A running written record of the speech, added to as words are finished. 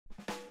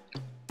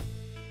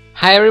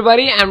Hi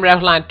everybody, I'm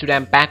Rahul and today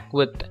I'm back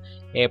with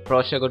a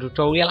Pro Show Gold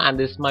tutorial, and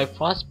this is my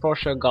first Pro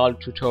Show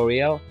Gold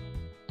tutorial.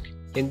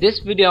 In this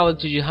video I will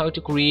teach you how to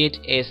create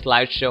a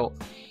slideshow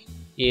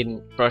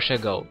in Pro Show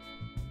Gold.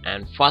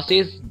 And first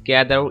is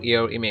gather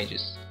your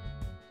images,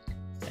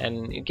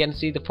 and you can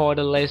see the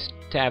folder list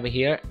tab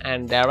here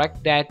and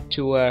direct that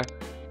to a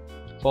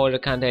folder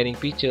containing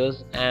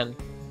pictures, and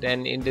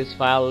then in this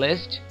file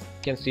list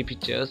you can see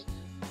pictures,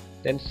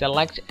 then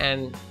select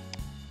and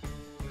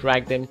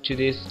drag them to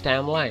this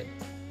timeline.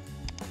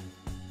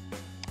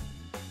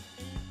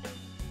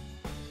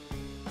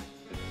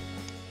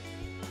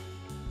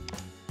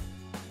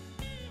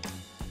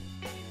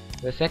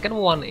 The second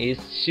one is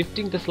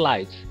shifting the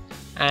slides,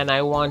 and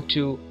I want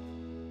to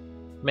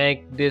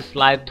make this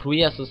slide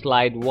 3 as a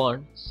slide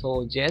 1,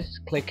 so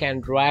just click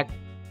and drag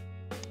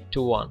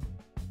to 1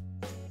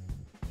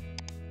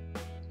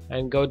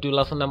 and go to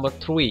lesson number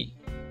 3,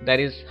 that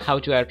is how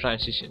to add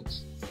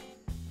transitions.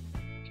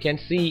 You can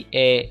see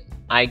a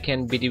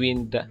icon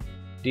between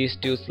these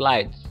two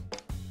slides.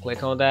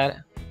 Click on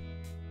that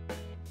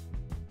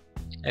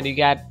and you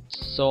get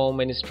so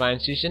many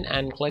transitions,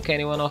 and click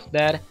any one of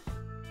that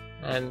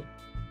and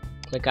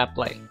click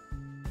apply,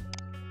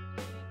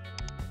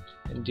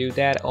 and do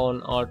that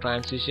on all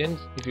transitions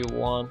if you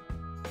want.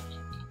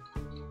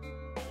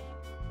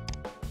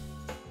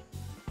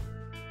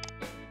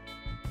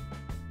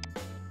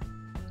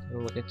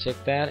 And we can check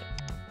that.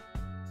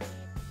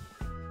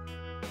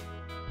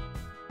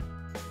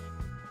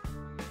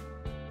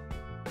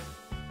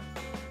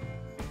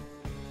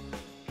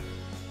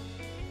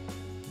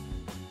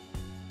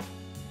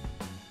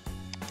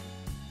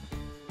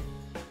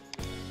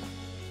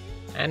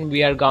 And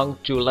we are going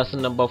to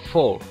lesson number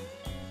 4,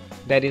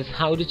 that is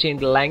how to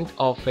change the length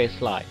of a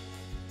slide.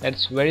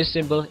 That's very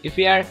simple. If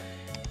you are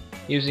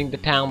using the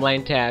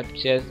timeline tab,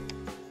 just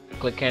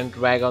click and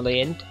drag on the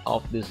end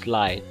of the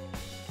slide,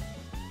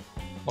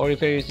 or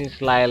if you're using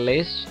slide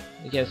list,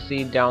 you can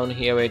see down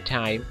here a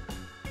time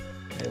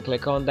and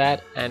click on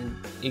that, and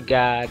you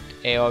got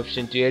a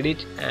option to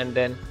edit, and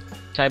then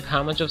type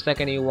how much of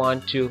second you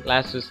want to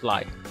last the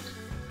slide.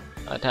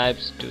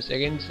 Types 2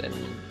 seconds and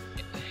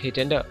hit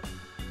enter.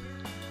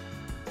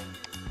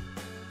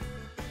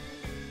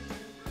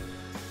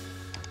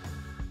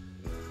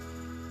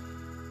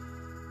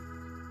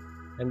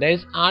 And there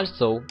is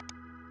also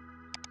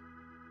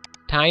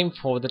time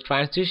for the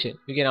transition.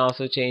 You can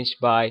also change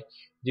by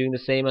doing the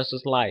same as the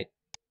slide.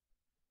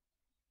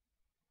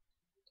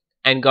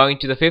 And going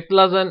to the 5th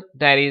lesson,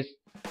 that is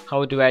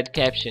how to add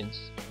captions.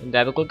 And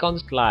double click on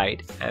the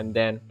slide and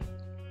then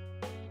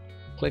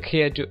click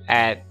here to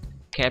add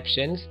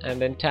captions,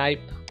 and then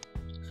type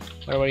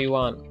whatever you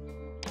want.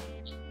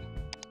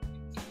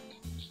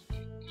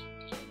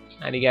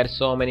 And you get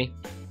so many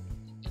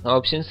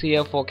options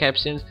here for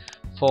captions: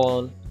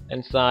 font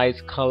and size,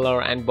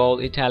 color and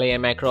bold, italic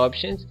and macro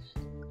options,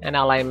 and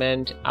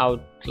alignment,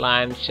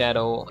 outline,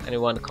 shadow, and you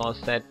want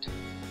concept,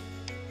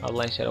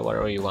 outline, shadow,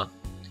 whatever you want.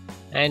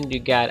 And you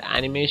got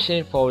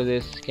animation for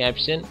this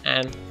caption,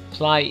 and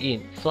fly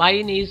in. Fly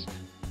in is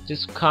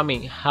just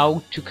coming,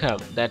 how to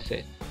come, that's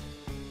it.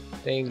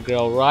 Then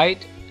go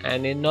right,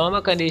 and in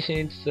normal condition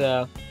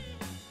it's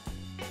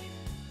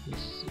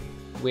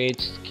weight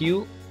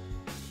skew,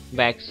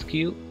 back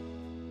skew.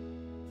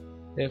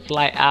 Then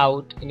fly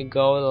out and you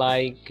go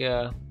like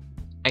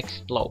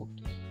explode.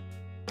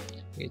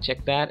 You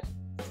check that.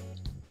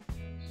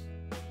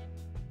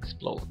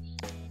 Explode.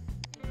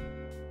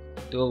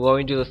 To go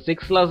into the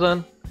 6th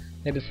lesson,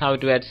 that is how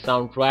to add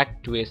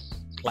soundtrack to a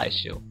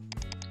slideshow.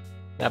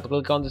 Double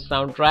click on the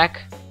soundtrack,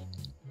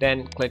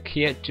 then click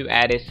here to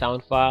add a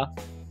sound file.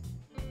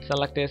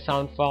 Select a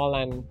sound file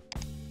and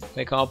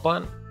click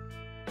open.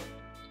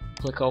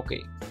 Click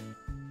OK.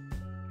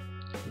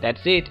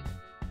 That's it.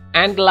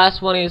 And the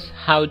last one is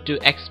how to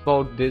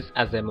export this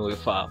as a movie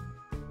file.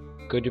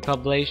 Go to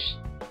publish.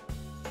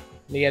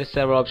 You get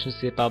several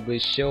options here: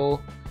 publish show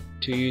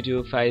to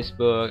YouTube,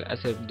 Facebook,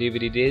 as a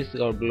DVD disc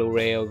or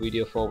Blu-ray or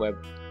video for web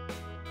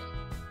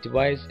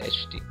device,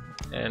 HD,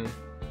 and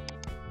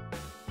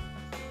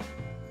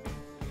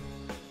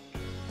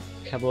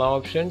couple of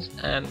options.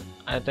 And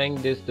I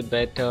think this is the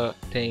better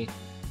thing: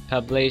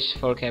 publish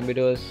for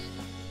computers,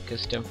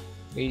 custom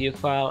video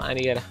file, and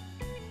you get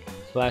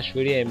Flash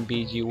video,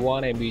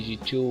 MPG1,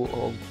 MPG2,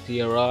 or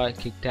Sierra,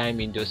 QuickTime,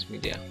 Windows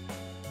Media.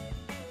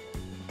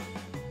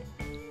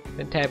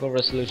 Then type of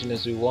resolution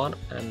as you want,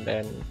 and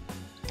then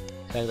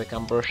select the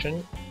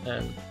compression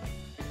and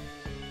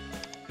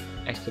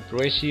aspect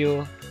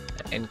ratio,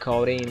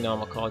 encoding,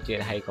 normal quality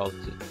and high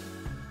quality.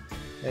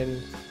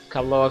 Then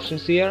couple of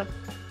options here,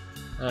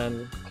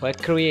 and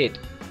click create,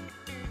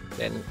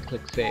 then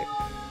click save.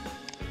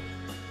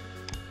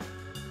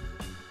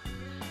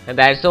 And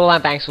that's all,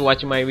 and thanks for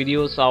watching my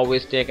videos.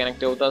 Always stay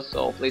connected with us,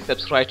 so please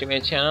subscribe to my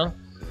channel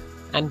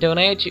and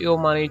donate your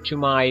money to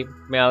my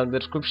mail in the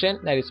description,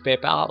 that is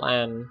PayPal,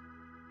 and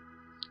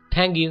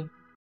thank you.